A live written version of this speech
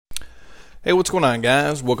Hey, what's going on,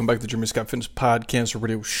 guys? Welcome back to the Jeremy Scott Fitness Podcast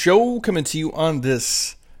Radio Show, coming to you on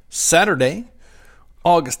this Saturday,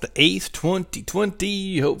 August the 8th,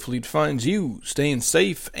 2020. Hopefully it finds you staying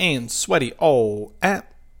safe and sweaty all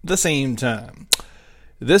at the same time.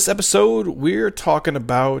 This episode, we're talking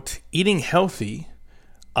about eating healthy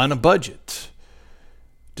on a budget.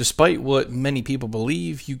 Despite what many people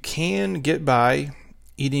believe, you can get by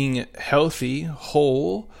eating healthy,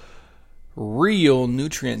 whole, real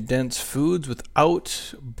nutrient-dense foods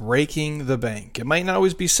without breaking the bank. It might not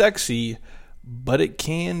always be sexy, but it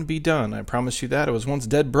can be done. I promise you that. I was once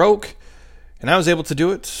dead broke, and I was able to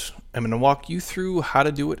do it. I'm going to walk you through how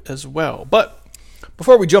to do it as well. But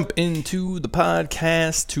before we jump into the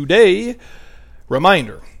podcast today,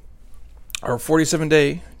 reminder, our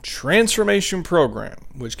 47-day transformation program,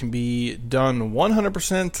 which can be done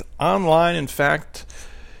 100% online. In fact,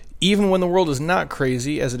 even when the world is not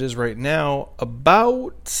crazy, as it is right now,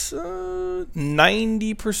 about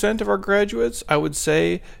 90% of our graduates, I would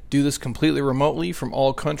say, do this completely remotely from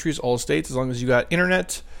all countries, all states. As long as you got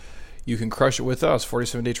internet, you can crush it with us.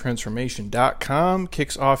 47daytransformation.com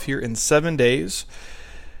kicks off here in 7 days.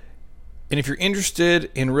 And if you're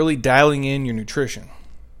interested in really dialing in your nutrition,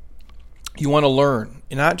 you want to learn,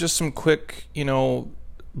 and not just some quick,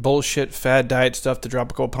 bullshit fad diet stuff to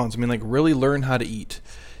drop a couple pounds. I mean, like, really learn how to eat.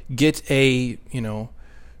 Get a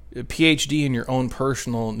PhD in your own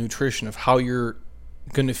personal nutrition of how you're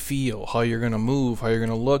going to feel, how you're going to move, how you're going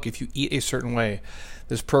to look if you eat a certain way.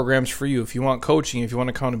 This program's for you. If you want coaching, if you want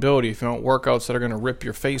accountability, if you want workouts that are going to rip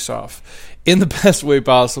your face off in the best way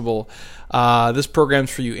possible, this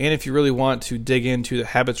program's for you. And if you really want to dig into the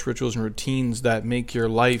habits, rituals, and routines that make your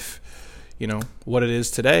life, what it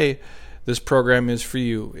is today, this program is for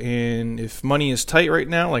you. And if money is tight right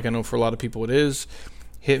now, like I know for a lot of people it is,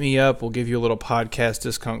 hit me up. We'll give you a little podcast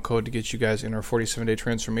discount code to get you guys in our 47-day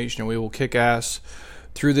transformation, and we will kick ass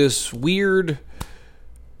through this weird,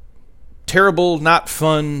 terrible, not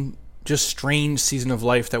fun, just strange season of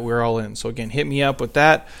life that we're all in. So again, hit me up with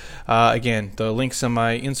that. Again, the link's in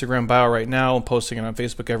my Instagram bio right now. I'm posting it on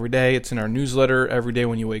Facebook every day. It's in our newsletter every day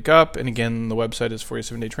when you wake up. And again, the website is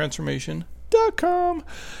 47daytransformation.com.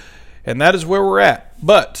 And that is where we're at.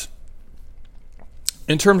 But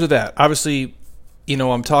in terms of that, obviously,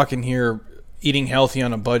 I'm talking here eating healthy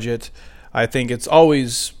on a budget. I think it's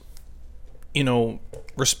always,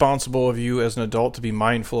 responsible of you as an adult to be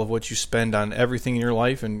mindful of what you spend on everything in your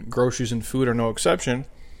life, and groceries and food are no exception.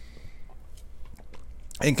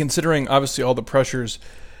 And considering, obviously, all the pressures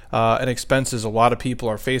and expenses a lot of people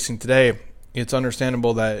are facing today, it's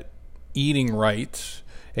understandable that eating right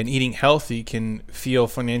and eating healthy can feel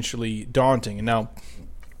financially daunting. And now,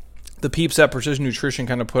 the peeps at Precision Nutrition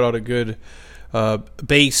kind of put out a good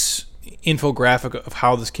base infographic of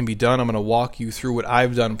how this can be done. I'm going to walk you through what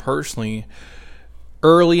I've done personally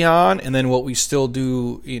early on, and then what we still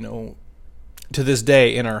do, to this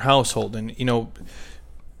day in our household. And,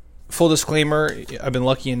 full disclaimer, I've been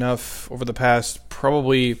lucky enough over the past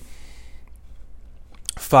probably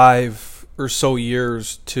 5 or so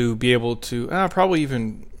years to be able to, probably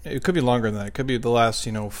even, it could be longer than that. It could be the last,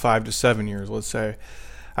 5 to 7 years, let's say.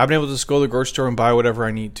 I've been able to just go to the grocery store and buy whatever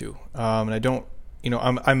I need to. And I don't,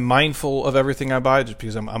 I'm mindful of everything I buy just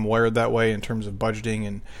because I'm wired that way in terms of budgeting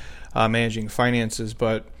and managing finances.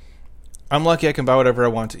 But I'm lucky I can buy whatever I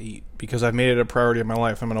want to eat because I've made it a priority in my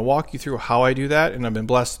life. I'm going to walk you through how I do that, and I've been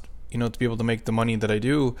blessed, to be able to make the money that I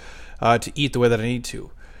do to eat the way that I need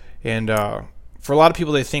to. And for a lot of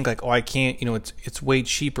people, they think like, I can't, it's way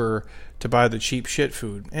cheaper to buy the cheap shit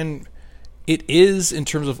food. And it is in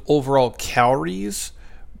terms of overall calories,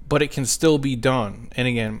 but it can still be done. And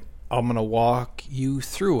again, I'm going to walk you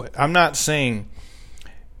through it. I'm not saying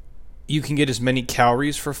you can get as many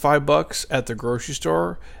calories for $5 at the grocery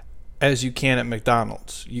store as you can at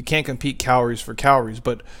McDonald's. You can't compete calories for calories,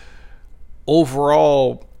 but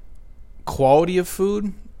overall quality of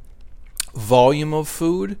food, volume of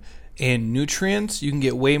food, and nutrients, you can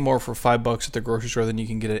get way more for $5 at the grocery store than you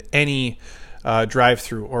can get at any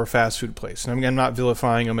drive-through or fast food place. And I'm not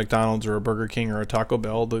vilifying a McDonald's or a Burger King or a Taco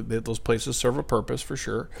Bell. Those places serve a purpose for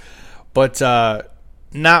sure, but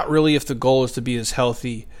not really if the goal is to be as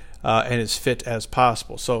healthy and as fit as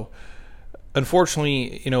possible. So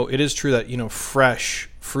unfortunately, it is true that, fresh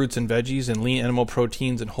fruits and veggies and lean animal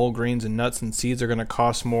proteins and whole grains and nuts and seeds are going to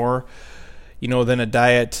cost more, than a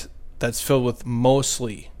diet that's filled with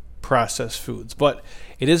mostly processed foods. But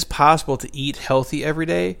it is possible to eat healthy every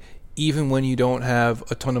day, even when you don't have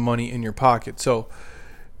a ton of money in your pocket. So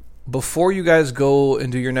before you guys go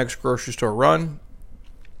and do your next grocery store run,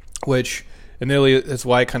 which admittedly that's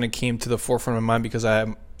why it kind of came to the forefront of my mind, because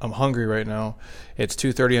I'm I'm hungry right now. It's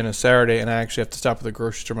 2:30 on a Saturday, and I actually have to stop at the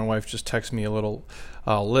grocery store. My wife just texted me a little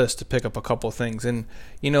list to pick up a couple of things. And,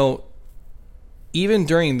 even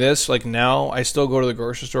during this, like now, I still go to the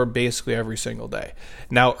grocery store basically every single day.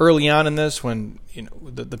 Now, early on in this, when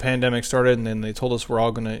the pandemic started, and then they told us we're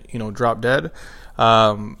all going to drop dead,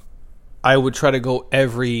 I would try to go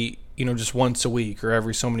every just once a week or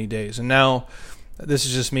every so many days. And now, this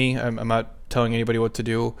is just me. I'm not telling anybody what to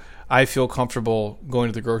do. I feel comfortable going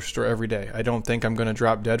to the grocery store every day. I don't think I'm going to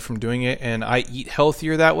drop dead from doing it, and I eat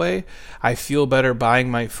healthier that way. I feel better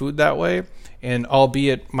buying my food that way. And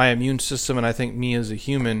albeit my immune system and I think me as a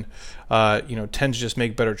human, tend to just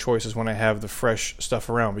make better choices when I have the fresh stuff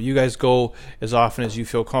around. But you guys go as often as you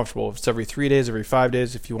feel comfortable. If it's every 3 days, every 5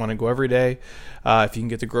 days, if you want to go every day, if you can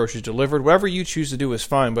get the groceries delivered, whatever you choose to do is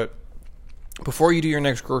fine. But before you do your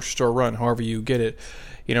next grocery store run, however you get it,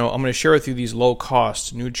 I'm going to share with you these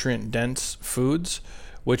low-cost, nutrient-dense foods,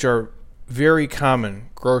 which are very common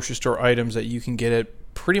grocery store items that you can get at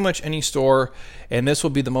pretty much any store, and this will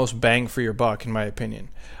be the most bang for your buck, in my opinion.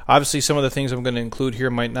 Obviously, some of the things I'm going to include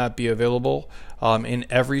here might not be available in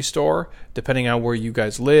every store, depending on where you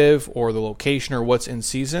guys live or the location or what's in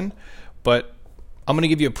season, but I'm going to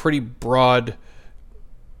give you a pretty broad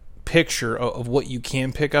picture of what you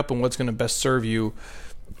can pick up and what's going to best serve you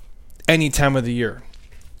any time of the year.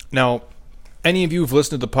 Now, any of you who've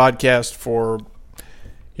listened to the podcast for,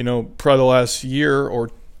 probably the last year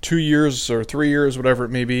or 2 years or 3 years, whatever it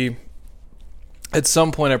may be, at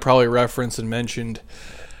some point I probably referenced and mentioned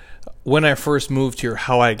when I first moved here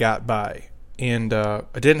how I got by. And I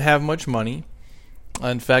didn't have much money.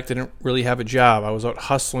 In fact, I didn't really have a job. I was out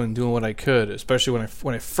hustling, doing what I could, especially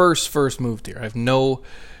when I first moved here. I have no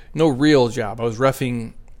real job. I was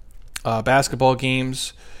reffing basketball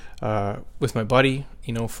games with my buddy,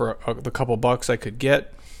 for the couple bucks I could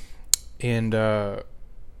get. And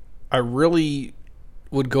I really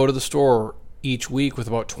would go to the store each week with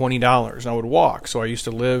about $20, and I would walk. So I used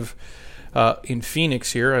to live in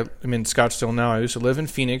Phoenix here. I'm in Scottsdale now. I used to live in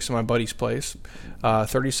Phoenix in my buddy's place,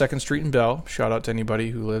 32nd Street in Bell. Shout out to anybody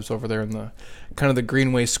who lives over there in the kind of the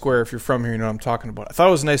Greenway Square. If you're from here, you know what I'm talking about. I thought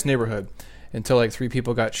it was a nice neighborhood until like 3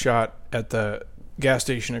 people got shot at the gas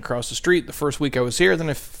station across the street the first week I was here. Then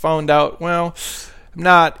I found out, well, I'm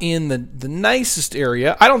not in the nicest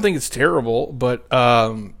area. I don't think it's terrible, but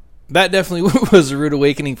that definitely was a rude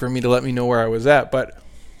awakening for me to let me know where I was at. But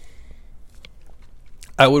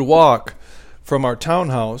I would walk from our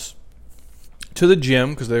townhouse to the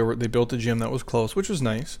gym because they built a gym that was close, which was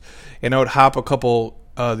nice. And I would hop a couple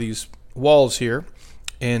these walls here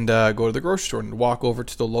and go to the grocery store and walk over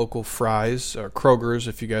to the local Fry's or Kroger's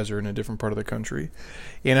if you guys are in a different part of the country.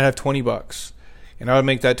 And I'd have $20. And I would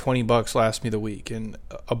make that $20 last me the week. And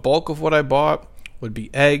a bulk of what I bought would be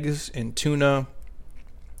eggs and tuna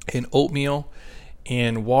and oatmeal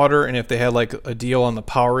and water. And if they had like a deal on the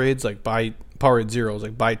Powerades, like buy Powerade Zeros,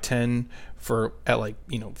 like buy 10 for at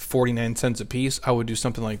 49 cents a piece, I would do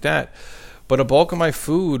something like that. But a bulk of my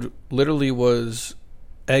food literally was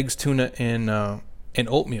eggs, tuna, and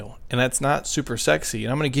oatmeal. And that's not super sexy.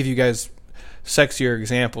 And I'm going to give you guys sexier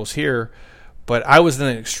examples here. But I was in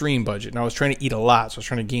an extreme budget, and I was trying to eat a lot, so I was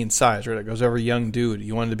trying to gain size, right? Like I was every young dude.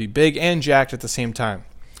 You wanted to be big and jacked at the same time.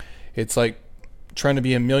 It's like trying to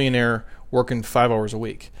be a millionaire working 5 hours a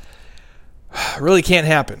week. Really can't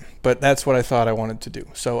happen, but that's what I thought I wanted to do.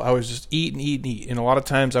 So I was just eat. And a lot of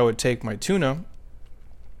times I would take my tuna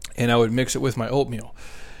and I would mix it with my oatmeal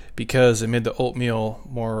because it made the oatmeal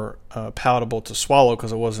more palatable to swallow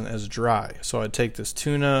because it wasn't as dry. So I'd take this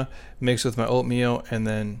tuna, mix with my oatmeal, and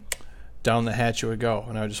then down the hatch it would go.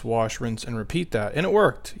 And I would just wash, rinse, and repeat that. And it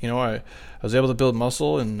worked. I was able to build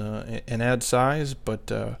muscle and add size,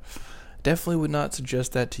 but definitely would not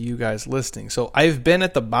suggest that to you guys listening. So I've been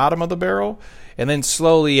at the bottom of the barrel, and then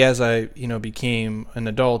slowly as I became an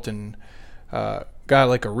adult and got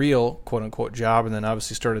like a real quote unquote job, and then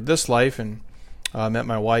obviously started this life and met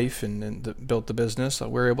my wife and built the business, we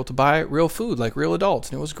were able to buy real food like real adults,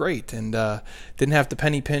 and it was great, and didn't have to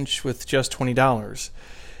penny pinch with just $20.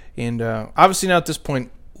 And obviously now at this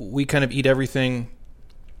point we kind of eat everything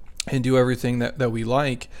and do everything that we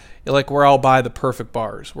like where I'll buy the perfect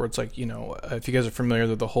bars, where it's like, if you guys are familiar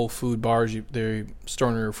with the Whole Food bars, they store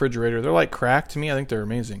in your refrigerator. They're like crack to me. I think they're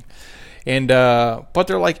amazing. And but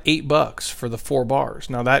they're like $8 for the 4 bars.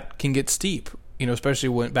 Now that can get steep, especially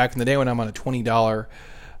when back in the day when I'm on a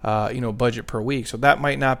 $20 budget per week. So that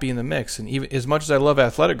might not be in the mix. And even as much as I love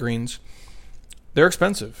Athletic Greens, they're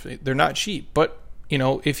expensive. They're not cheap. But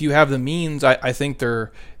if you have the means, I think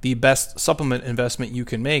they're the best supplement investment you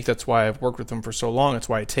can make. That's why I've worked with them for so long. That's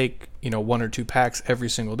why I take, 1 or 2 packs every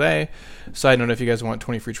single day. Side note, if you guys want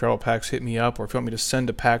 20 free travel packs, hit me up. Or if you want me to send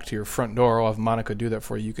a pack to your front door, I'll have Monica do that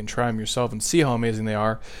for you. You can try them yourself and see how amazing they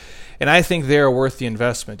are. And I think they're worth the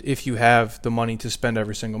investment if you have the money to spend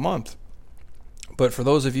every single month. But for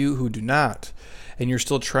those of you who do not, and you're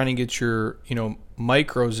still trying to get your,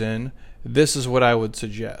 micros in, this is what I would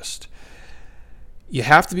suggest. You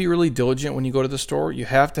have to be really diligent when you go to the store. You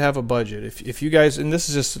have to have a budget. If you guys, and this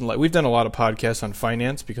is just, we've done a lot of podcasts on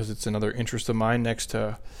finance because it's another interest of mine next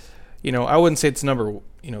to, I wouldn't say it's number,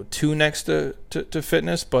 2 next to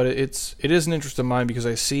fitness, but it is an interest of mine because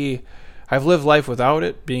I've lived life without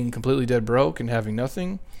it, being completely dead broke and having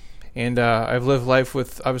nothing. And I've lived life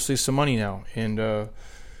with obviously some money now. And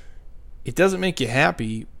it doesn't make you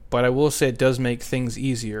happy, but I will say it does make things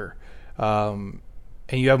easier.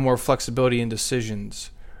 And you have more flexibility in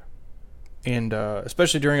decisions. And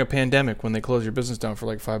especially during a pandemic when they close your business down for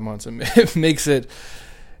like 5 months, it makes it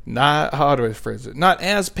not, how do I phrase it? Not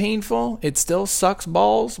as painful. It still sucks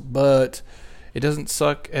balls, but it doesn't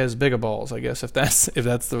suck as big a balls, I guess, if that's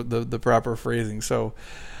the proper phrasing. So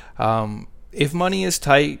if money is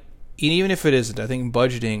tight, and even if it isn't, I think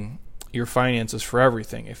budgeting your finances for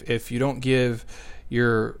everything. If you don't give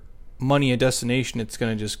your money a destination, it's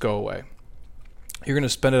going to just go away. You're going to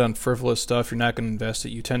spend it on frivolous stuff. You're not going to invest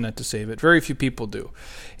it. You tend not to save it. Very few people do.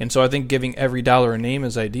 And so I think giving every dollar a name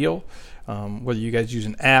is ideal. Whether you guys use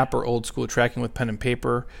an app or old school tracking with pen and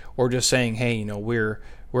paper, or just saying, hey, we're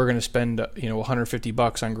going to spend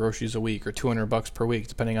 $150 on groceries a week or $200 per week,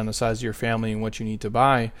 depending on the size of your family and what you need to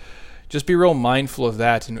buy. Just be real mindful of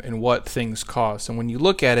that and what things cost. And when you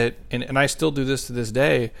look at it, and I still do this to this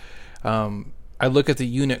day, I look at the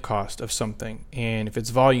unit cost of something, and if it's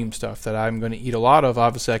volume stuff that I'm going to eat a lot of,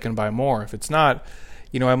 obviously I can buy more. If it's not,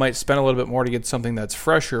 I might spend a little bit more to get something that's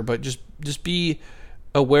fresher, but just be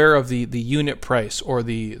aware of the unit price or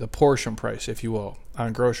the portion price, if you will,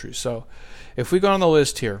 on groceries. So if we go on the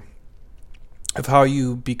list here of how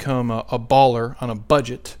you become a baller on a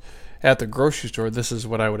budget at the grocery store, this is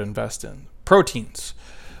what I would invest in. Proteins.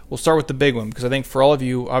 We'll start with the big one because I think for all of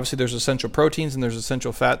you, obviously there's essential proteins and there's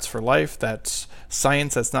essential fats for life. That's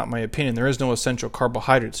science. That's not my opinion. There is no essential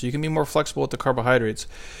carbohydrates. So you can be more flexible with the carbohydrates.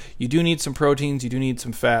 You do need some proteins. You do need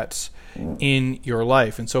some fats in your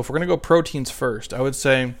life. And so if we're going to go proteins first, I would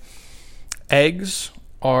say eggs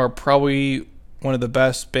are probably one of the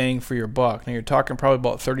best bang for your buck. Now you're talking probably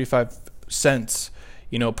about 35 cents,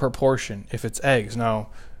 per portion if it's eggs. Now,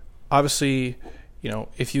 obviously,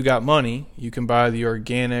 if you got money, you can buy the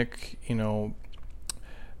organic,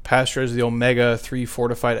 pasteurized, the omega-3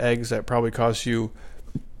 fortified eggs that probably cost you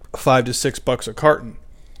 $5 to $6 a carton.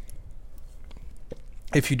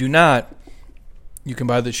 If you do not, you can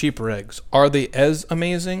buy the cheaper eggs. Are they as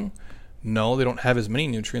amazing? No, they don't have as many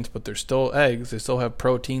nutrients, but they're still eggs. They still have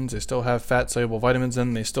proteins. They still have fat-soluble vitamins in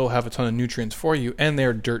them. They still have a ton of nutrients for you, and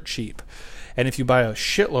they're dirt cheap. And if you buy a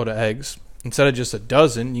shitload of eggs, instead of just a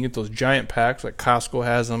dozen, you get those giant packs like Costco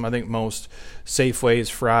has them. I think most Safeways,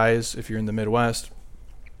 Fry's, if you're in the Midwest,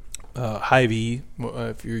 Hy-Vee,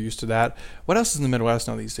 if you're used to that. What else is in the Midwest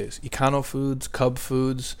now these days? Econo Foods, Cub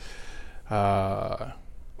Foods,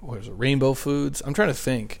 Rainbow Foods. I'm trying to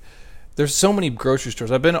think. There's so many grocery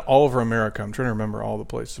stores. I've been all over America. I'm trying to remember all the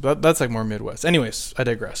places. But that's like more Midwest. Anyways, I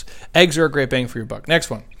digress. Eggs are a great bang for your buck. Next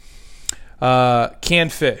one.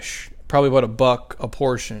 Canned fish. Probably about $1 a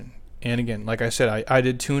portion. And again, like I said, I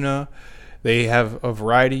did tuna. They have a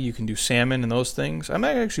variety. You can do salmon and those things. I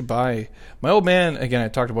might actually buy... My old man, again, I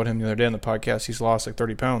talked about him the other day on the podcast. He's lost like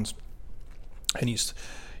 30 pounds. And he's,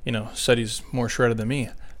 said he's more shredded than me.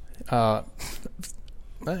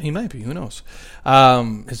 He might be. Who knows?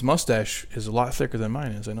 His mustache is a lot thicker than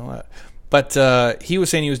mine is. I know that. But he was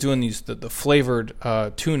saying he was doing the flavored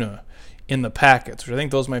tuna in the packets, which I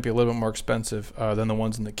think those might be a little bit more expensive than the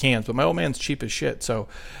ones in the cans. But my old man's cheap as shit, so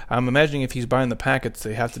I'm imagining if he's buying the packets,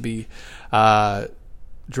 they have to be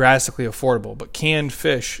drastically affordable. But canned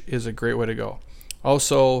fish is a great way to go.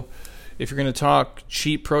 Also, if you're going to talk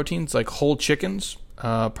cheap proteins like whole chickens,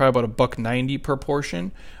 probably about $1.90 per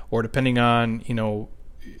portion, or depending on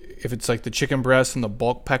if it's like the chicken breasts and the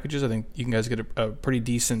bulk packages, I think you can guys get a pretty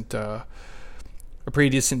decent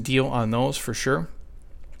deal on those for sure.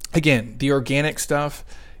 Again, the organic stuff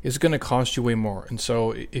is going to cost you way more. And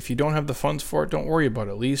so if you don't have the funds for it, don't worry about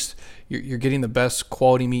it. At least you're getting the best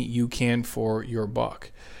quality meat you can for your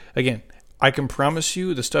buck. Again, I can promise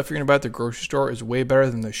you the stuff you're going to buy at the grocery store is way better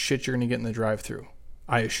than the shit you're going to get in the drive-thru.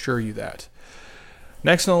 I assure you that.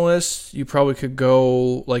 Next on the list, you probably could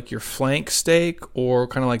go like your flank steak or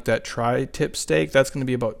kind of like that tri-tip steak. That's going to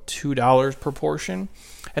be about $2 per portion.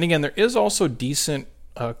 And again, there is also decent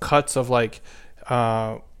cuts of like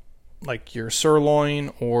your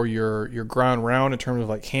sirloin or your ground round in terms of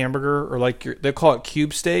like hamburger, or like they call it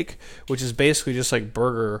cube steak, which is basically just like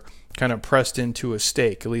burger kind of pressed into a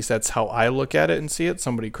steak. At least that's how I look at it and see it.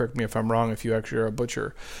 Somebody correct me if I'm wrong if you actually are a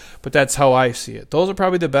butcher, but that's how I see it. Those are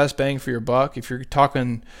probably the best bang for your buck. If you're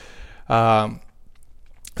talking the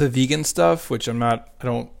vegan stuff, which I'm not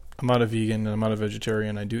a vegan and I'm not a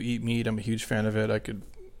vegetarian. I do eat meat. I'm a huge fan of it. I could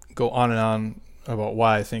go on and on about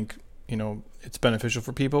why I think, it's beneficial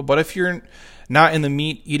for people. But if you're not in the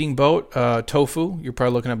meat eating boat, tofu, you're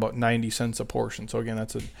probably looking at about 90 cents a portion. So again,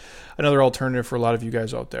 that's another alternative for a lot of you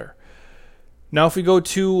guys out there. Now, if we go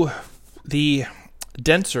to the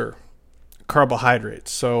denser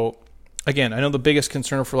carbohydrates. So again, I know the biggest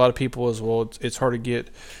concern for a lot of people is, well, it's hard to get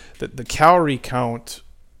the calorie count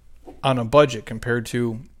on a budget compared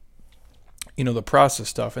to, the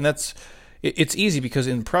processed stuff. And it's easy because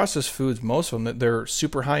in processed foods, most of them, they're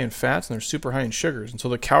super high in fats and they're super high in sugars. And so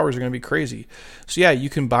the calories are going to be crazy. So yeah, you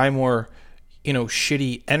can buy more,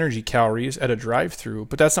 shitty energy calories at a drive-through,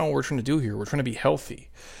 but that's not what we're trying to do here. We're trying to be healthy.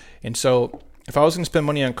 And so if I was going to spend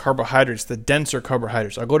money on carbohydrates, the denser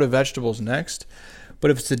carbohydrates, I'll go to vegetables next.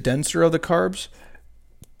 But if it's the denser of the carbs,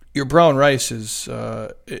 your brown rice is,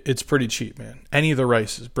 it's pretty cheap, man. Any of the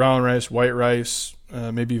rices, brown rice, white rice,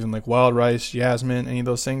 maybe even like wild rice, jasmine, any of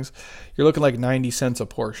those things, you're looking like 90 cents a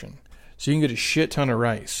portion. So you can get a shit ton of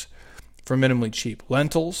rice for minimally cheap.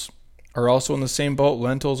 Lentils are also in the same boat.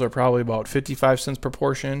 Lentils are probably about 55 cents per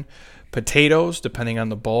portion. Potatoes, depending on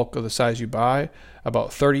the bulk of the size you buy,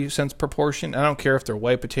 about 30 cents per portion. I don't care if they're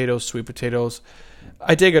white potatoes, sweet potatoes.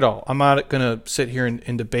 I dig it all. I'm not going to sit here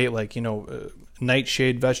and debate like,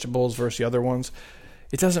 nightshade vegetables versus the other ones.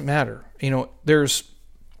 It doesn't matter. There's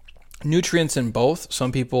nutrients in both.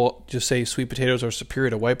 Some people just say sweet potatoes are superior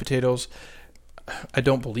to white potatoes. I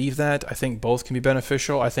don't believe that. I think both can be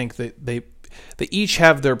beneficial. I think that they each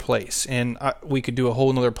have their place, and we could do a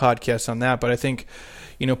whole nother podcast on that. But I think,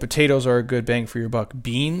 potatoes are a good bang for your buck.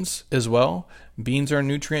 Beans as well. Beans are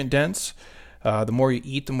nutrient dense. The more you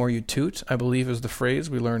eat, the more you toot, I believe is the phrase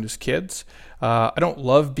we learned as kids. I don't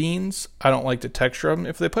love beans. I don't like the texture of them.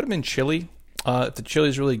 If they put them in chili, if the chili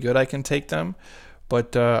is really good, I can take them.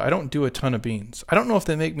 But I don't do a ton of beans. I don't know if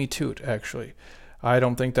they make me toot, actually. I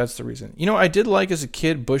don't think that's the reason. I did like as a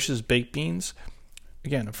kid Bush's baked beans.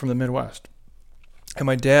 Again, I'm from the Midwest. And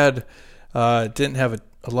my dad didn't have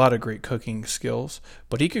a lot of great cooking skills,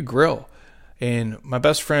 but he could grill. And my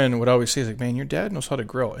best friend would always say, man, your dad knows how to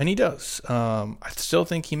grill. And he does. I still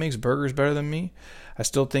think he makes burgers better than me. I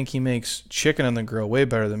still think he makes chicken on the grill way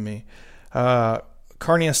better than me.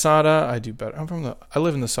 Carne asada, I do better. I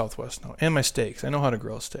live in the Southwest now. And my steaks. I know how to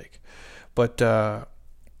grill a steak. But I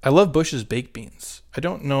love Bush's baked beans. I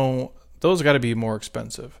don't know. Those got to be more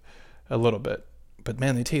expensive a little bit. But,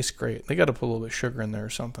 man, they taste great. They got to put a little bit of sugar in there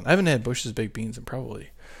or something. I haven't had Bush's baked beans in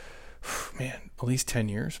probably, at least 10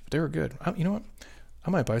 years. But they were good. You know what?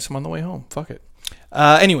 I might buy some on the way home. Fuck it.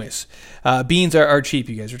 Anyways, beans are cheap,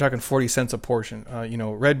 you guys. We're talking 40 cents a portion.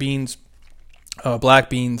 Red beans,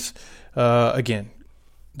 black beans, again,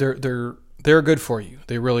 they're good for you.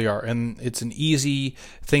 They really are. And it's an easy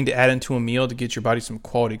thing to add into a meal to get your body some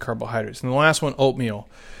quality carbohydrates. And the last one, oatmeal.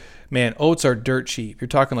 Man, oats are dirt cheap. You're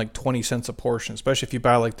talking like 20 cents a portion, especially if you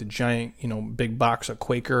buy like the giant, big box of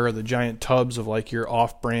Quaker or the giant tubs of like your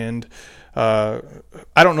off-brand. I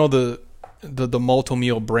don't know the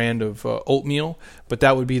multi-meal brand of oatmeal, but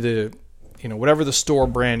that would be the, whatever the store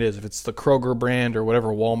brand is. If it's the Kroger brand or whatever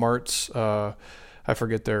Walmart's, I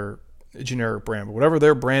forget their generic brand, but whatever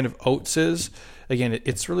their brand of oats is, again,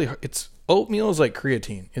 it's oatmeal is like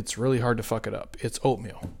creatine. It's really hard to fuck it up. It's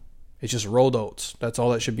oatmeal. It's just rolled oats. That's all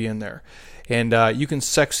that should be in there. And you can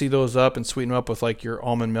sexy those up and sweeten them up with like your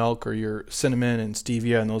almond milk or your cinnamon and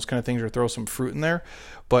stevia and those kind of things, or throw some fruit in there.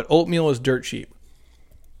 But oatmeal is dirt cheap.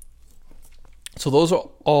 So those are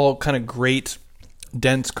all kind of great,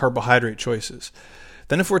 dense carbohydrate choices.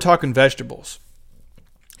 Then if we're talking vegetables,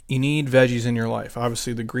 you need veggies in your life.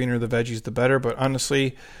 Obviously, the greener the veggies, the better. But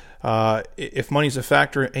honestly, if money's a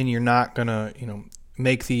factor and you're not going to,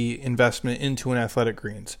 make the investment into an Athletic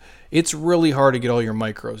Greens, it's really hard to get all your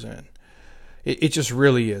micros in. It just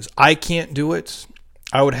really is. I can't do it.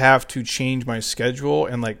 I would have to change my schedule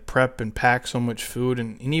and like prep and pack so much food.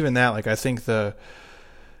 And even that, like I think the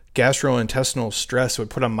gastrointestinal stress it would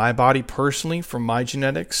put on my body personally from my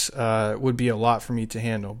genetics would be a lot for me to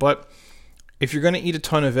handle. But if you're going to eat a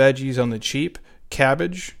ton of veggies on the cheap,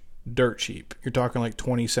 cabbage, dirt cheap. You're talking like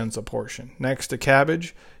 20 cents a portion. Next to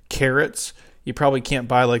cabbage, carrots. You probably can't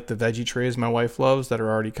buy like the veggie trays my wife loves that are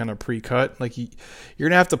already kind of pre-cut. Like you're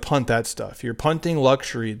going to have to punt that stuff. You're punting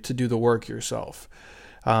luxury to do the work yourself,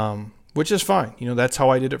 which is fine. That's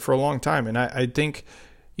how I did it for a long time. And I think,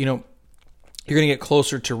 you're going to get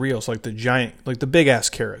closer to real. So like the giant, like the big ass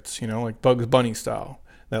carrots, like Bugs Bunny style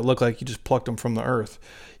that look like you just plucked them from the earth.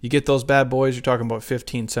 You get those bad boys, you're talking about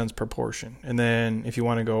 15 cents per portion. And then if you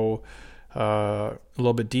want to go a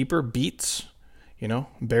little bit deeper, beets.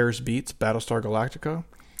 Bears Beats, Battlestar Galactica.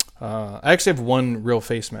 I actually have one real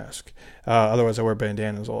face mask. Otherwise, I wear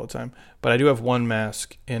bandanas all the time. But I do have one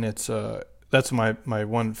mask, and it's that's my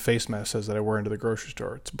one face mask says that I wear into the grocery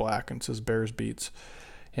store. It's black and it says Bears Beats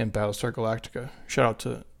and Battlestar Galactica. Shout out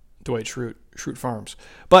to Dwight Schrute Farms.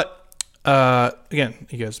 But again,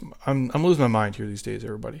 you guys, I'm losing my mind here these days,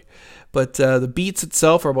 everybody. But the beets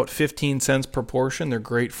itself are about 15 cents per portion. They're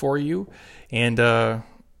great for you, and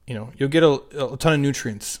you'll get a ton of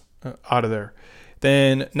nutrients out of there.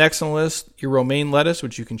 Then next on the list, your romaine lettuce,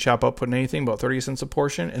 which you can chop up, put in anything, about 30 cents a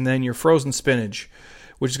portion. And then your frozen spinach,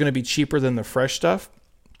 which is going to be cheaper than the fresh stuff.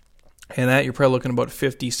 And that you're probably looking about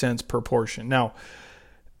 50 cents per portion. Now,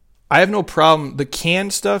 I have no problem. The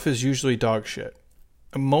canned stuff is usually dog shit.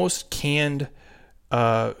 Most canned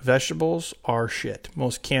vegetables are shit.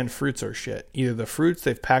 Most canned fruits are shit. Either the fruits,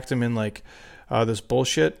 they've packed them in like this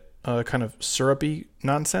bullshit, kind of syrupy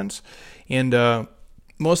nonsense. And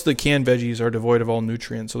most of the canned veggies are devoid of all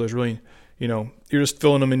nutrients. So there's really, you're just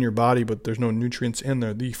filling them in your body, but there's no nutrients in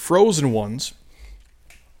there. The frozen ones,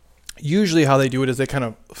 usually how they do it is they kind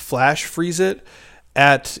of flash freeze it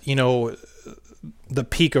at, the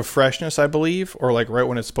peak of freshness, I believe, or like right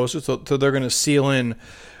when it's supposed to. So they're going to seal in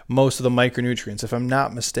most of the micronutrients, if I'm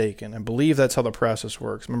not mistaken. I believe that's how the process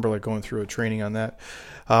works. I remember like going through a training on that.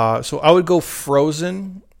 So I would go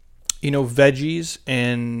frozen, veggies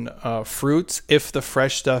and fruits if the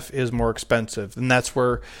fresh stuff is more expensive. And that's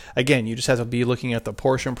where, again, you just have to be looking at the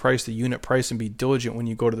portion price, the unit price, and be diligent when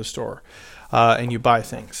you go to the store and you buy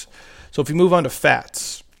things. So if you move on to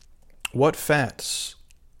fats, what fats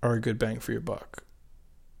are a good bang for your buck?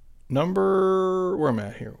 Where am I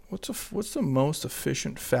at here? What's the most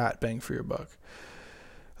efficient fat bang for your buck?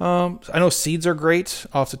 I know seeds are great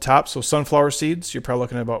off the top. So sunflower seeds, you're probably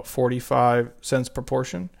looking at about 45 cents per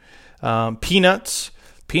portion. Peanuts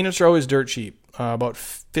are always dirt cheap, about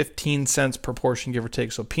 15 cents per portion, give or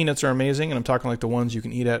take. So peanuts are amazing, and I'm talking like the ones you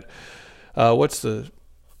can eat at what's the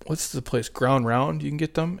place? Ground Round, you can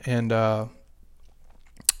get them. And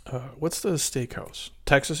what's the steakhouse?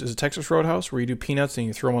 Texas, is it Texas Roadhouse, where you do peanuts and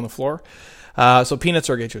you throw them on the floor? So peanuts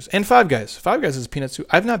are great choice. And Five Guys. Five Guys is peanuts too.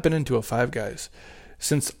 I've not been into a Five Guys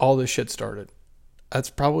since all this shit started. That's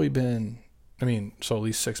probably been, so at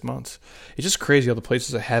least 6 months. It's just crazy all the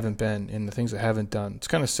places I haven't been and the things I haven't done. It's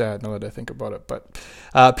kind of sad now that I think about it. But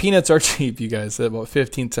peanuts are cheap, you guys, at about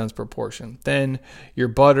 15 cents per portion. Then your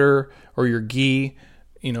butter or your ghee,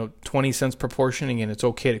 20 cents per portion. Again, it's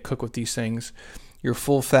okay to cook with these things. Your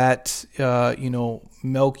full fat,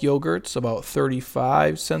 milk yogurts, about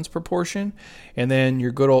 35 cents per portion. And then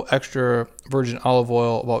your good old extra virgin olive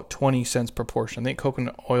oil, about 20 cents per portion. I think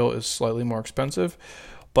coconut oil is slightly more expensive.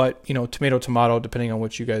 But, tomato, depending on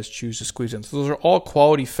what you guys choose to squeeze in. So those are all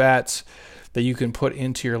quality fats that you can put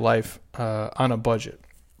into your life on a budget.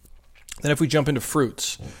 Then if we jump into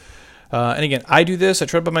fruits. And again, I do this. I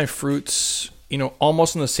try to buy my fruits,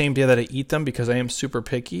 almost on the same day that I eat them because I am super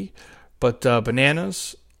picky. But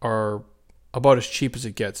bananas are about as cheap as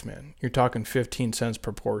it gets, man. You're talking 15 cents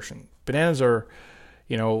per portion. Bananas are,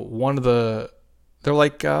 they're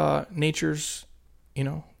like nature's,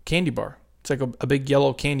 candy bar. It's like a big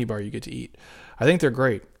yellow candy bar you get to eat. I think they're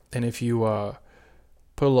great. And if you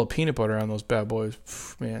put a little peanut butter on those bad boys,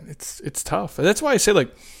 man, it's tough. And that's why I say,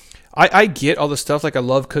 like, I get all the stuff. Like, I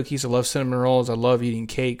love cookies. I love cinnamon rolls. I love eating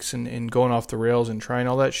cakes and going off the rails and trying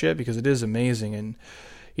all that shit because it is amazing. And,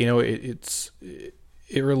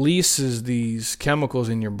 it releases these chemicals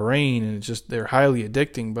in your brain, and they're highly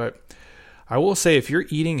addicting. But I will say, if you're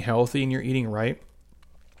eating healthy and you're eating right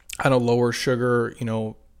on a lower sugar,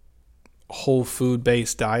 whole food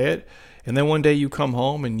based diet, and then one day you come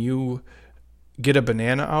home and you get a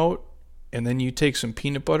banana out, and then you take some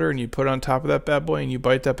peanut butter and you put it on top of that bad boy and you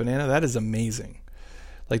bite that banana, that is amazing.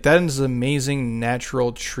 Like, that is an amazing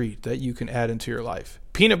natural treat that you can add into your life.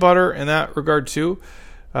 Peanut butter in that regard too,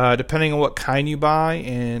 depending on what kind you buy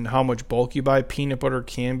and how much bulk you buy, peanut butter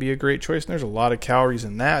can be a great choice. And there's a lot of calories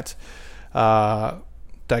in that that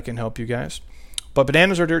can help you guys. But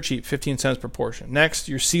bananas are dirt cheap, 15 cents per portion. Next,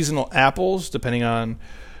 your seasonal apples, depending on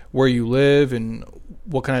where you live and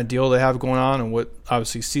what kind of deal they have going on and what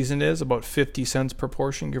obviously season it is. About 50 cents per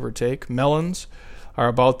portion, give or take. Melons are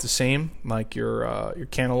about the same, like your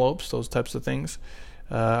cantaloupes, those types of things.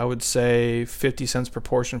 I would say 50 cents per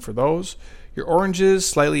portion for those. Your oranges,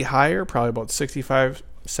 slightly higher, probably about 65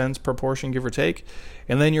 cents per portion, give or take.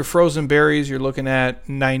 And then your frozen berries, you're looking at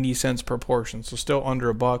 90 cents per portion, so still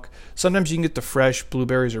under $1. Sometimes you can get the fresh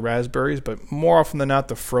blueberries or raspberries, but more often than not,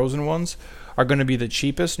 the frozen ones are going to be the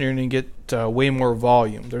cheapest, and you're going to get way more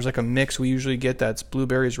volume. There's like a mix we usually get that's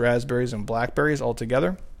blueberries, raspberries, and blackberries all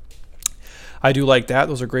together. I do like that.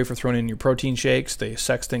 Those are great for throwing in your protein shakes. They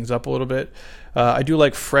sex things up a little bit. I do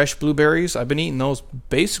like fresh blueberries. I've been eating those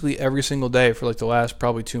basically every single day for like the last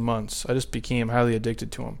probably 2 months. I just became highly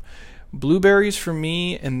addicted to them. Blueberries for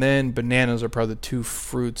me, and then bananas are probably the 2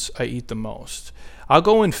 fruits I eat the most. I'll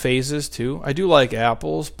go in phases too. I do like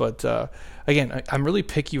apples, but again, I'm really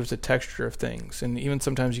picky with the texture of things. And even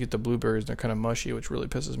sometimes you get the blueberries and they're kind of mushy, which really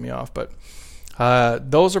pisses me off. But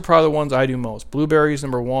those are probably the ones I do most. Blueberries,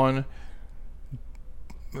 number 1.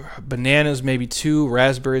 Bananas, maybe 2.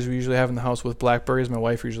 Raspberries we usually have in the house with blackberries. My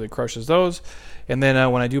wife usually crushes those. And then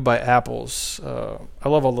when I do buy apples, I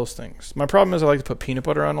love all those things. My problem is I like to put peanut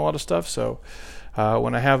butter on a lot of stuff. So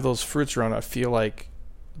when I have those fruits around, I feel like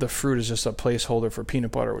the fruit is just a placeholder for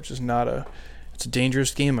peanut butter, which is not it's a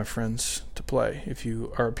dangerous game, my friends, to play if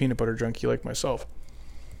you are a peanut butter junkie like myself.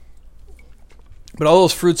 But all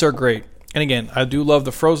those fruits are great. And again, I do love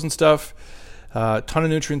the frozen stuff. Ton of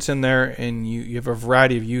nutrients in there, and you have a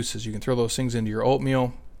variety of uses. You can throw those things into your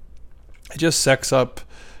oatmeal. It just sexes up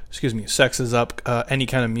any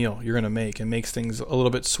kind of meal you're going to make, and makes things a little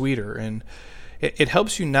bit sweeter. And it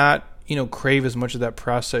helps you not, crave as much of that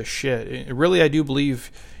processed shit. Really, I do believe,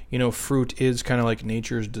 fruit is kind of like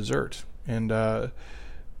nature's dessert. And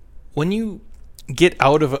when you get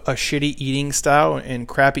out of a shitty eating style and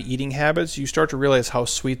crappy eating habits, you start to realize how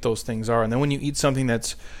sweet those things are. And then when you eat something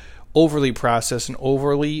that's overly processed and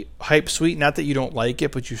overly hype sweet, not that you don't like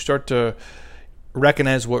it, but you start to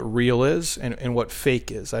recognize what real is and what fake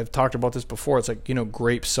is. I've talked about this before. It's like,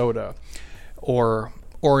 grape soda or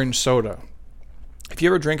orange soda. If you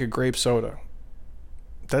ever drink a grape soda,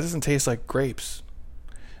 that doesn't taste like grapes.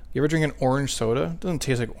 You ever drink an orange soda? It doesn't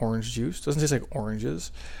taste like orange juice. It doesn't taste like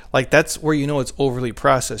oranges. Like, that's where it's overly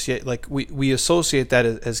processed. Yet, like, we associate that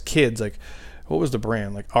as kids. Like, what was the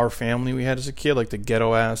brand? Like Our Family we had as a kid, like the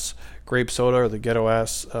ghetto ass grape soda or the ghetto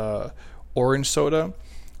ass orange soda.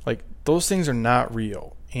 Like, those things are not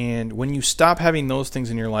real. And when you stop having those things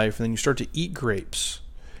in your life and then you start to eat grapes,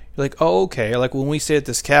 you're like, oh, okay. Like when we stayed at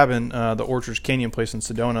this cabin, the Orchards Canyon place in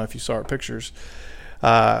Sedona, if you saw our pictures,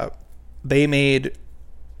 they made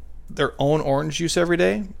their own orange juice every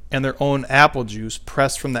day and their own apple juice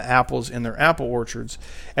pressed from the apples in their apple orchards.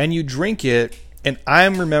 And you drink it. And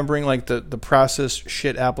I'm remembering like the processed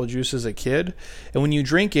shit apple juice as a kid. And when you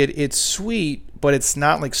drink it, it's sweet, but it's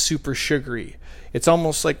not like super sugary. It's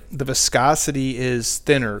almost like the viscosity is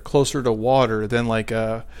thinner, closer to water than like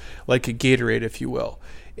a Gatorade, if you will.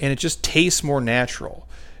 And it just tastes more natural.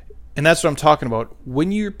 And that's what I'm talking about.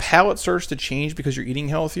 When your palate starts to change because you're eating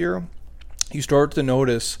healthier, you start to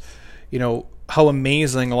notice, how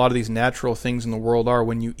amazing a lot of these natural things in the world are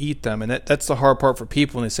when you eat them. And that's the hard part for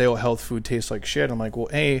people when they say, oh, health food tastes like shit. I'm like, well,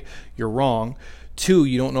 A, you're wrong. 2,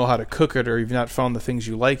 you don't know how to cook it, or you've not found the things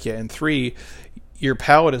you like yet. And 3, your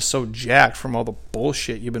palate is so jacked from all the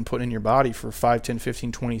bullshit you've been putting in your body for 5, 10,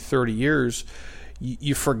 15, 20, 30 years.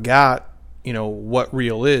 You forgot, what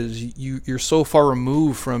real is. You're so far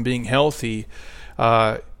removed from being healthy.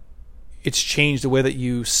 It's changed the way that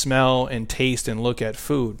you smell and taste and look at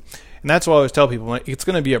food. And that's why I always tell people, like, it's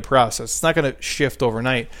going to be a process. It's not going to shift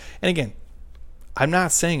overnight. And again, I'm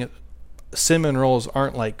not saying cinnamon rolls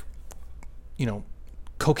aren't like,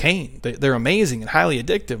 cocaine. They're amazing and highly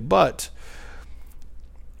addictive. But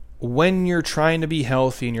when you're trying to be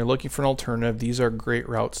healthy and you're looking for an alternative, these are great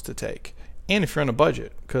routes to take. And if you're on a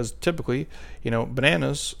budget, because typically,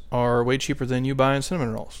 bananas are way cheaper than you buying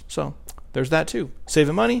cinnamon rolls. So there's that too.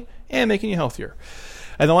 Saving money and making you healthier.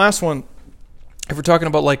 And the last one, if we're talking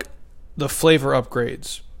about like the flavor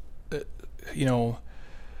upgrades,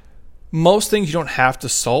 most things you don't have to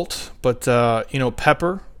salt, but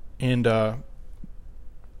pepper and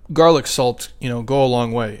garlic salt, go a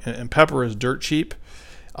long way. And pepper is dirt cheap.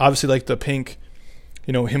 Obviously, like the pink,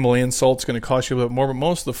 Himalayan salt's going to cost you a little bit more, but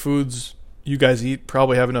most of the foods you guys eat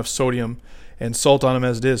probably have enough sodium and salt on them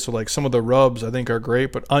as it is. So like some of the rubs I think are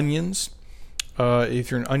great, but onions,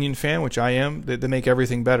 if you're an onion fan, which I am, they make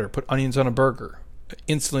everything better. Put onions on a burger.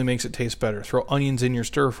 Instantly makes it taste better. Throw onions in your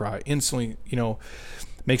stir fry. Instantly,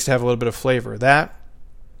 makes it have a little bit of flavor. That,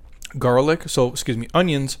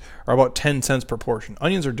 Onions are about 10 cents per portion.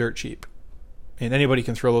 Onions are dirt cheap, and anybody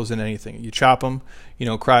can throw those in anything. You chop them,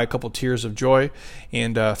 cry a couple tears of joy,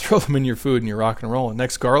 and throw them in your food, and you're rock and rolling.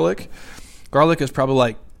 Next, garlic. Garlic is probably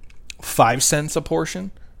like 5 cents a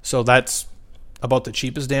portion, so that's about the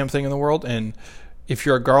cheapest damn thing in the world. And if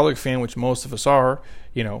you're a garlic fan, which most of us are,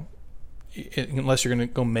 unless you're going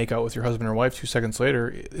to go make out with your husband or wife 2 seconds later,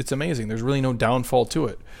 it's amazing. There's really no downfall to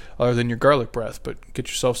it other than your garlic breath. But get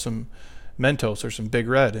yourself some Mentos or some Big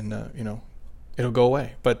Red, and it'll go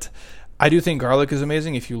away. But I do think garlic is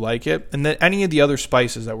amazing if you like it. And then any of the other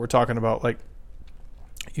spices that we're talking about, like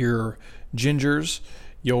your gingers,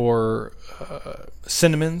 your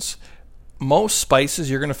cinnamons, most spices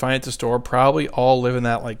you're going to find at the store probably all live in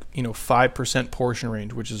that 5% portion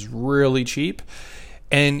range, which is really cheap.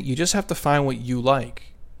 And you just have to find what you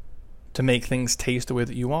like to make things taste the way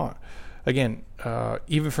that you want. Again,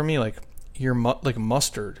 even for me,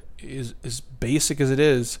 mustard is as basic as it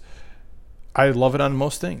is. I love it on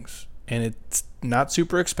most things, and it's not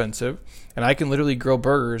super expensive. And I can literally grill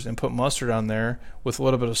burgers and put mustard on there with a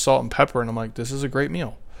little bit of salt and pepper, and I'm like, this is a great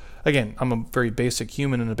meal. Again, I'm a very basic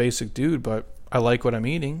human and a basic dude, but I like what I'm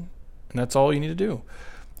eating, and that's all you need to do.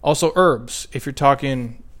 Also, herbs. If you're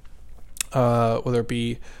talking, whether it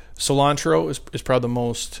be cilantro is probably the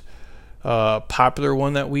most popular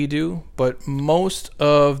one that we do, but most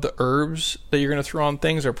of the herbs that you're going to throw on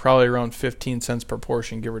things are probably around 15 cents per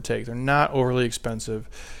portion, give or take. They're not overly expensive.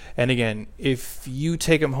 And again, if you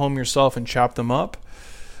take them home yourself and chop them up,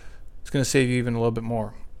 it's going to save you even a little bit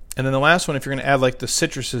more. And then the last one, if you're going to add the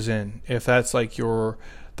citruses in, if that's the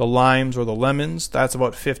limes or the lemons, that's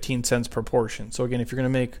about 15 cents per portion. So again, if you're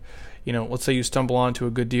going to make, let's say you stumble onto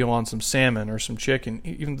a good deal on some salmon or some chicken,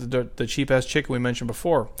 even the cheap-ass chicken we mentioned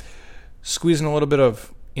before, squeezing a little bit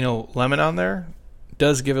of, lemon on there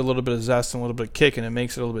does give it a little bit of zest and a little bit of kick, and it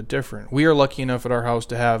makes it a little bit different. We are lucky enough at our house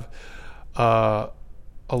to have a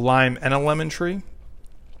lime and a lemon tree.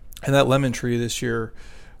 And that lemon tree this year,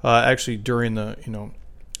 actually during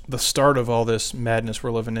the start of all this madness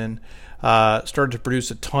we're living in, started to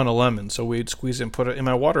produce a ton of lemons. So we'd squeeze it and put it in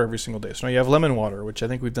my water every single day. So now you have lemon water, which I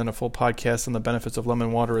think we've done a full podcast on the benefits of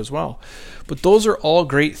lemon water as well. But those are all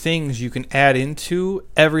great things you can add into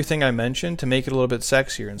everything I mentioned to make it a little bit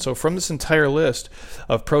sexier. And so from this entire list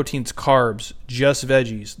of proteins, carbs, just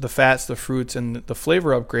veggies, the fats, the fruits, and the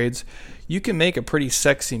flavor upgrades, you can make a pretty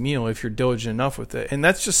sexy meal if you're diligent enough with it. And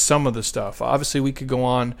that's just some of the stuff. Obviously, we could go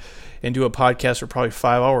on and do a podcast for probably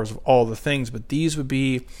 5 hours of all the things, but these would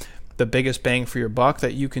be the biggest bang for your buck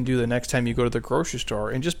that you can do the next time you go to the grocery store.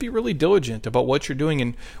 And just be really diligent about what you're doing.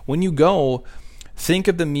 And when you go, think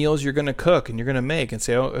of the meals you're going to cook and you're going to make and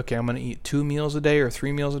say, oh, okay, I'm going to eat 2 meals a day or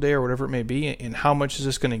 3 meals a day or whatever it may be. And how much is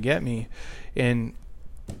this going to get me? And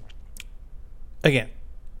again,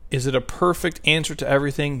 is it a perfect answer to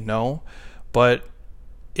everything? No. But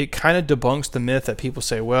it kind of debunks the myth that people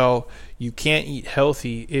say, well, you can't eat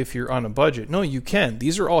healthy if you're on a budget. No, you can.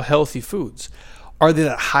 These are all healthy foods. Are they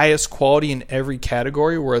the highest quality in every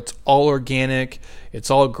category where it's all organic,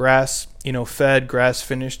 it's all grass, fed, grass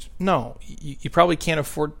finished? No, you probably can't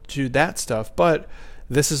afford to do that stuff, but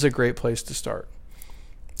this is a great place to start.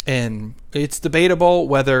 And it's debatable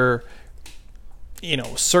whether,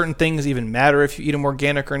 certain things even matter if you eat them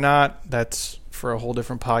organic or not. That's for a whole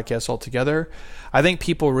different podcast altogether. I think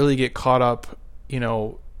people really get caught up,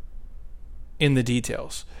 in the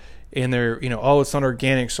details. And they're, oh, it's not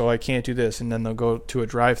organic, so I can't do this. And then they'll go to a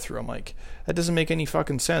drive-thru. I'm like, that doesn't make any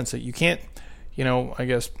fucking sense. That you can't, I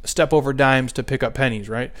guess, step over dimes to pick up pennies,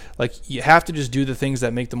 right? You have to just do the things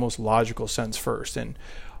that make the most logical sense first. And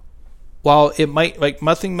while it might,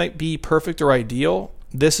 nothing might be perfect or ideal,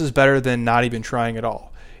 this is better than not even trying at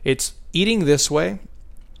all. It's eating this way,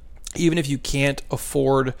 even if you can't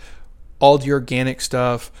afford all the organic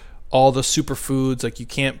stuff, all the superfoods, you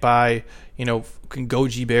can't buy,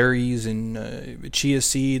 goji berries and chia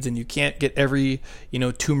seeds, and you can't get every,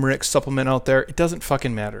 turmeric supplement out there. It doesn't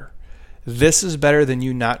fucking matter. This is better than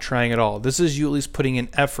you not trying at all. This is you at least putting in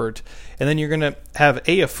effort, and then you're going to have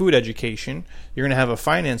a food education, you're going to have a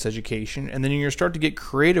finance education, and then you're going to start to get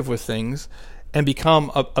creative with things and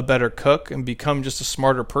become a better cook and become just a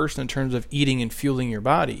smarter person in terms of eating and fueling your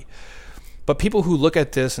body. But people who look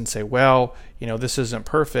at this and say, well, this isn't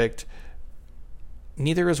perfect,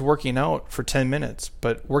 neither is working out for 10 minutes.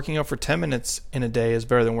 But working out for 10 minutes in a day is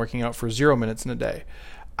better than working out for 0 minutes in a day.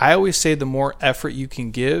 I always say the more effort you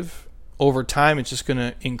can give over time, it's just going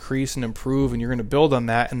to increase and improve, and you're going to build on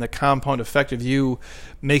that and the compound effect of you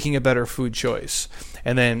making a better food choice.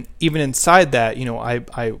 And then even inside that,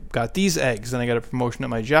 I got these eggs, and I got a promotion at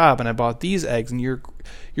my job, and I bought these eggs, and you're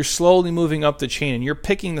slowly moving up the chain, and you're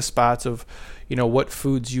picking the spots of, what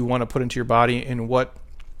foods you want to put into your body and what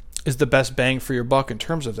is the best bang for your buck in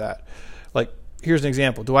terms of that. Like, here's an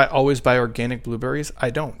example. Do I always buy organic blueberries?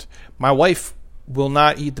 I don't. My wife will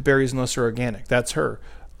not eat the berries unless they're organic. That's her.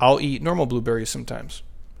 I'll eat normal blueberries sometimes.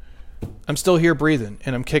 I'm still here breathing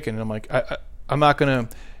and I'm kicking, and I'm like, I'm not going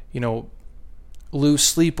to, lose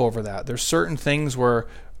sleep over that. There's certain things where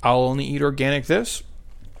I'll only eat organic this,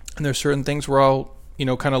 and there's certain things where I'll,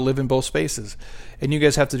 kind of live in both spaces. And you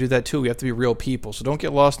guys have to do that too. We have to be real people. So don't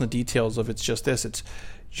get lost in the details of it's just this. It's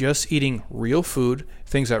just eating real food,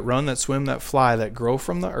 things that run, that swim, that fly, that grow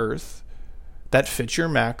from the earth, that fit your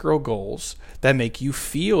macro goals, that make you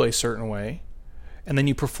feel a certain way, and then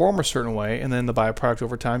you perform a certain way, and then the byproduct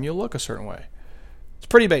over time, you'll look a certain way. It's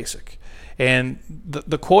pretty basic. And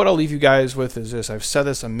the quote I'll leave you guys with is this. I've said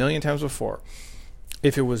this a million times before.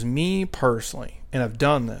 If it was me personally, and I've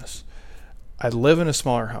done this, I'd live in a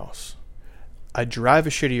smaller house. I'd drive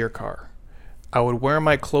a shittier car. I would wear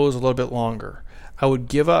my clothes a little bit longer. I would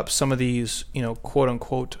give up some of these, quote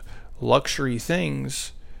unquote, luxury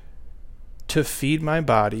things to feed my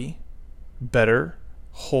body better,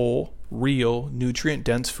 whole, real,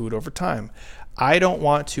 nutrient-dense food over time. I don't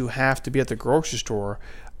want to have to be at the grocery store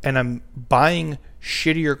and I'm buying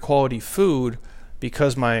shittier quality food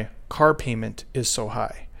because my car payment is so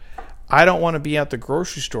high. I don't want to be at the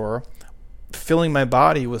grocery store filling my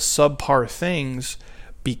body with subpar things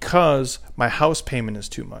because my house payment is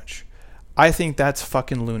too much. I think that's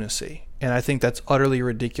fucking lunacy. And I think that's utterly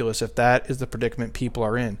ridiculous if that is the predicament people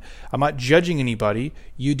are in. I'm not judging anybody.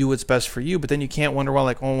 You do what's best for you. But then you can't wonder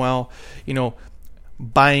why,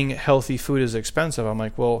 buying healthy food is expensive. I'm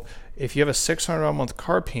like, well, if you have a $600 a month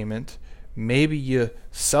car payment, maybe you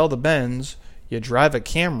sell the Benz, you drive a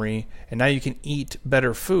Camry, and now you can eat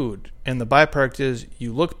better food. And the byproduct is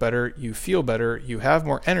you look better, you feel better, you have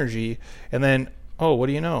more energy, and then, what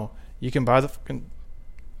do you know? You can buy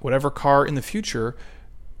whatever car in the future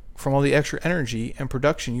from all the extra energy and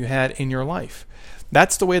production you had in your life.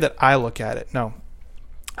 That's the way that I look at it. Now,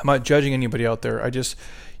 I'm not judging anybody out there.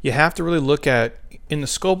 You have to really look at, in the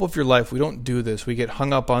scope of your life, we don't do this. We get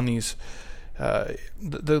hung up on these,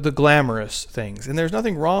 the glamorous things. And there's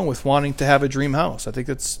nothing wrong with wanting to have a dream house. I think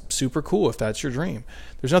that's super cool if that's your dream.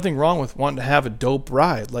 There's nothing wrong with wanting to have a dope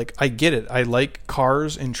ride. Like, I get it. I like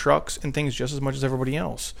cars and trucks and things just as much as everybody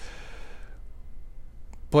else.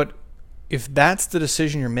 But if that's the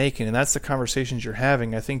decision you're making and that's the conversations you're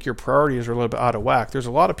having, I think your priorities are a little bit out of whack. There's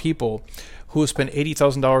a lot of people who have spent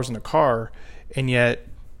 $80,000 in a car and yet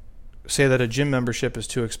say that a gym membership is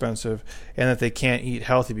too expensive and that they can't eat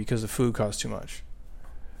healthy because the food costs too much.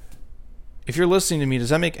 If you're listening to me, does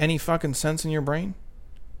that make any fucking sense in your brain?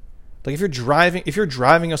 Like, if you're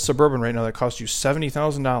driving a Suburban right now that costs you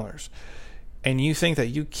 $70,000 and you think that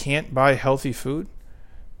you can't buy healthy food,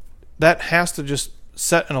 that has to just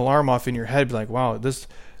set an alarm off in your head. Be like, wow, this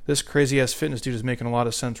crazy ass fitness dude is making a lot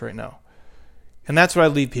of sense right now. And that's what I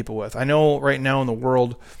leave people with. I know right now in the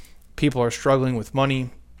world, people are struggling with money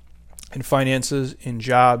and finances and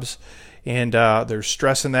jobs, and there's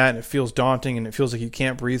stress in that, and it feels daunting, and it feels like you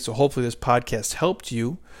can't breathe. So hopefully this podcast helped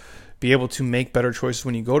you be able to make better choices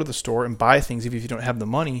when you go to the store and buy things, even if you don't have the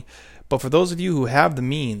money. But for those of you who have the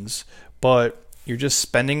means, but you're just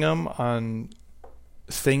spending them on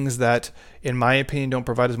things that, in my opinion, don't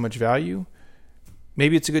provide as much value,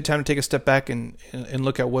 maybe it's a good time to take a step back and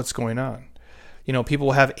look at what's going on. People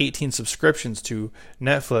will have 18 subscriptions to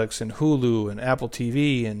Netflix and Hulu and Apple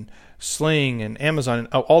TV and Sling and Amazon and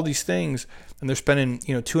all these things, and they're spending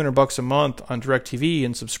 $200 a month on DirecTV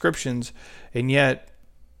and subscriptions, and yet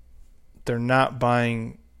they're not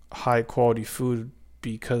buying high quality food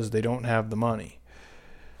because they don't have the money.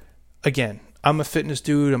 Again, I'm a fitness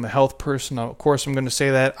dude. I'm a health person. Of course, I'm going to say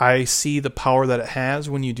that. I see the power that it has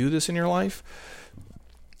when you do this in your life.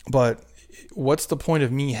 But what's the point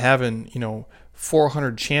of me having,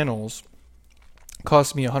 400 channels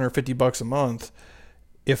cost me $150 a month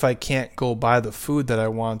if I can't go buy the food that I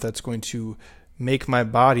want that's going to make my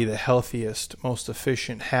body the healthiest, most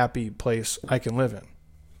efficient, happy place I can live in?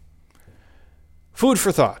 Food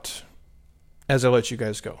for thought as I let you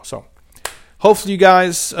guys go. So hopefully you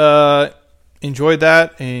guys enjoyed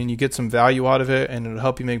that and you get some value out of it, and it'll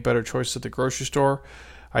help you make better choices at the grocery store.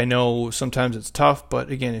 I know sometimes it's tough, but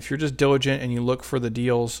again, if you're just diligent and you look for the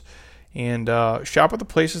deals and shop at the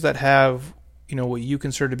places that have, what you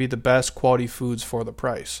consider to be the best quality foods for the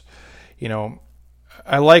price.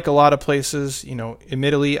 I like a lot of places.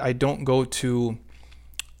 Admittedly, I don't go to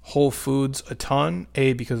Whole Foods a ton,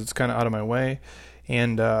 because it's kind of out of my way,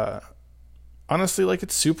 and honestly,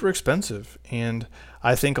 it's super expensive, and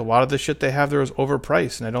I think a lot of the shit they have there is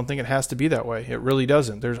overpriced, and I don't think it has to be that way. It really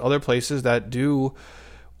doesn't. There's other places that do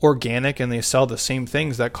organic, and they sell the same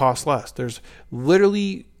things that cost less. There's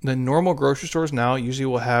literally the normal grocery stores now usually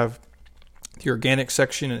will have the organic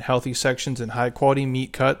section and healthy sections and high quality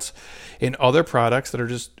meat cuts and other products that are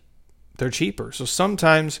they're cheaper. So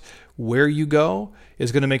sometimes where you go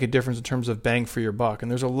is going to make a difference in terms of bang for your buck.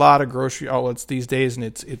 And there's a lot of grocery outlets these days, and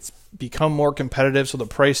it's become more competitive. So the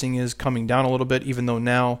pricing is coming down a little bit, even though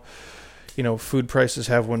now, food prices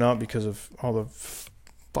have went up because of all the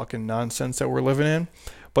fucking nonsense that we're living in.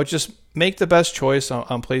 But just make the best choice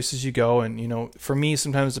on places you go. And, for me,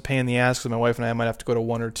 sometimes it's a pain in the ass because my wife and I might have to go to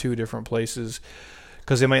one or two different places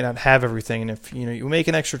because they might not have everything. And if, you make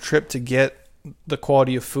an extra trip to get the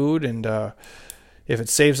quality of food, and if it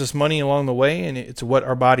saves us money along the way and it's what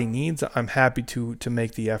our body needs, I'm happy to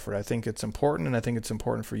make the effort. I think it's important, and I think it's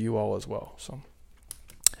important for you all as well. So,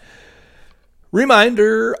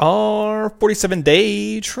 reminder, our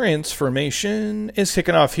 47-day transformation is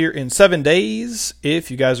kicking off here in 7 days.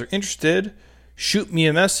 If you guys are interested, shoot me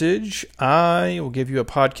a message. I will give you a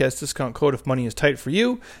podcast discount code if money is tight for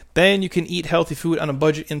you. Then you can eat healthy food on a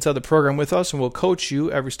budget inside the program with us, and we'll coach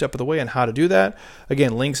you every step of the way on how to do that.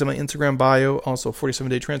 Again, links in my Instagram bio, also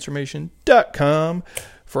 47daytransformation.com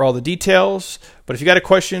for all the details. But if you got a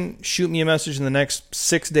question, shoot me a message in the next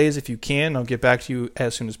 6 days if you can. I'll get back to you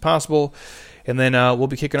as soon as possible. And then we'll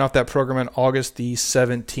be kicking off that program on August the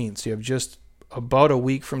 17th. So you have just about a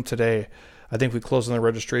week from today. I think we close on the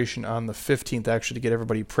registration on the 15th, actually, to get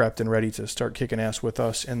everybody prepped and ready to start kicking ass with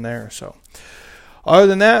us in there. So other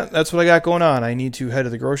than that, that's what I got going on. I need to head to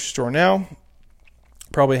the grocery store now.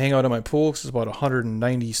 Probably hang out at my pool because it's about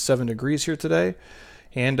 197 degrees here today.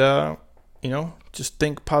 And, just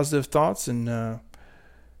think positive thoughts and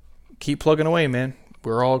keep plugging away, man.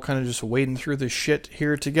 We're all kind of just wading through this shit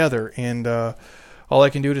here together. And all I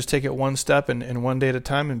can do is take it one step and one day at a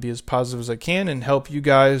time and be as positive as I can and help you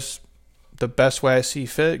guys the best way I see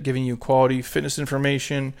fit, giving you quality fitness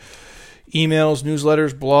information, emails,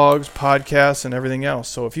 newsletters, blogs, podcasts, and everything else.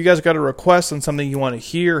 So if you guys got a request on something you want to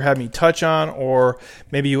hear, have me touch on, or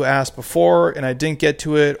maybe you asked before and I didn't get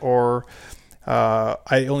to it, or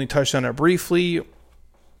I only touched on it briefly,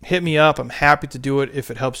 hit me up. I'm happy to do it if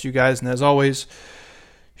it helps you guys. And as always,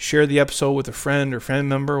 share the episode with a friend or family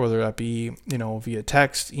member, whether that be, via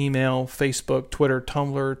text, email, Facebook, Twitter,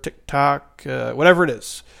 Tumblr, TikTok, whatever it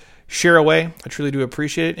is. Share away. I truly do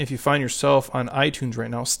appreciate it. If you find yourself on iTunes right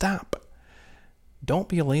now, stop. Don't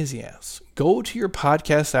be a lazy ass. Go to your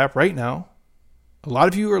podcast app right now. A lot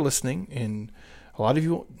of you are listening, and a lot of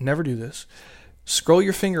you never do this. Scroll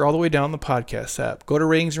your finger all the way down the podcast app. Go to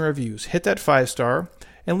ratings and reviews. Hit that 5-star,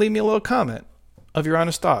 and leave me a little comment of your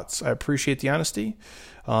honest thoughts. I appreciate the honesty.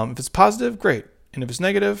 If it's positive, great. And if it's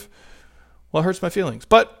negative, well, it hurts my feelings.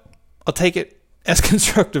 But I'll take it as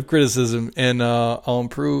constructive criticism, and I'll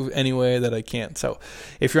improve any way that I can. So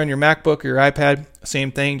if you're on your MacBook or your iPad,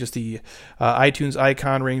 same thing, just the iTunes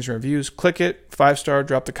icon, ratings and reviews. Click it, 5-star,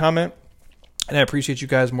 drop the comment, and I appreciate you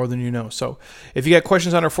guys more than you know. So if you got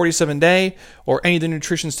questions on our 47-day or any of the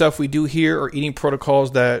nutrition stuff we do here or eating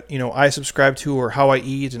protocols that I subscribe to or how I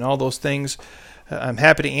eat and all those things, I'm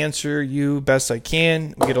happy to answer you best I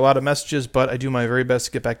can. We get a lot of messages, but I do my very best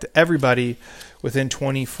to get back to everybody within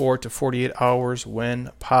 24 to 48 hours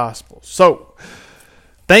when possible. So,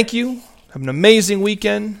 thank you. Have an amazing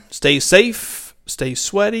weekend. Stay safe. Stay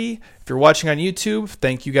sweaty. If you're watching on YouTube,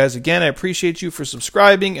 thank you guys again. I appreciate you for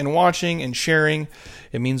subscribing and watching and sharing.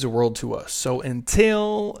 It means the world to us. So,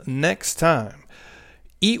 until next time,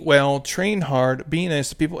 eat well, train hard, be nice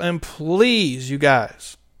to people, and please, you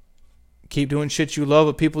guys, keep doing shit you love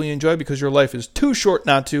with people you enjoy because your life is too short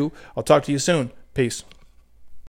not to. I'll talk to you soon. Peace.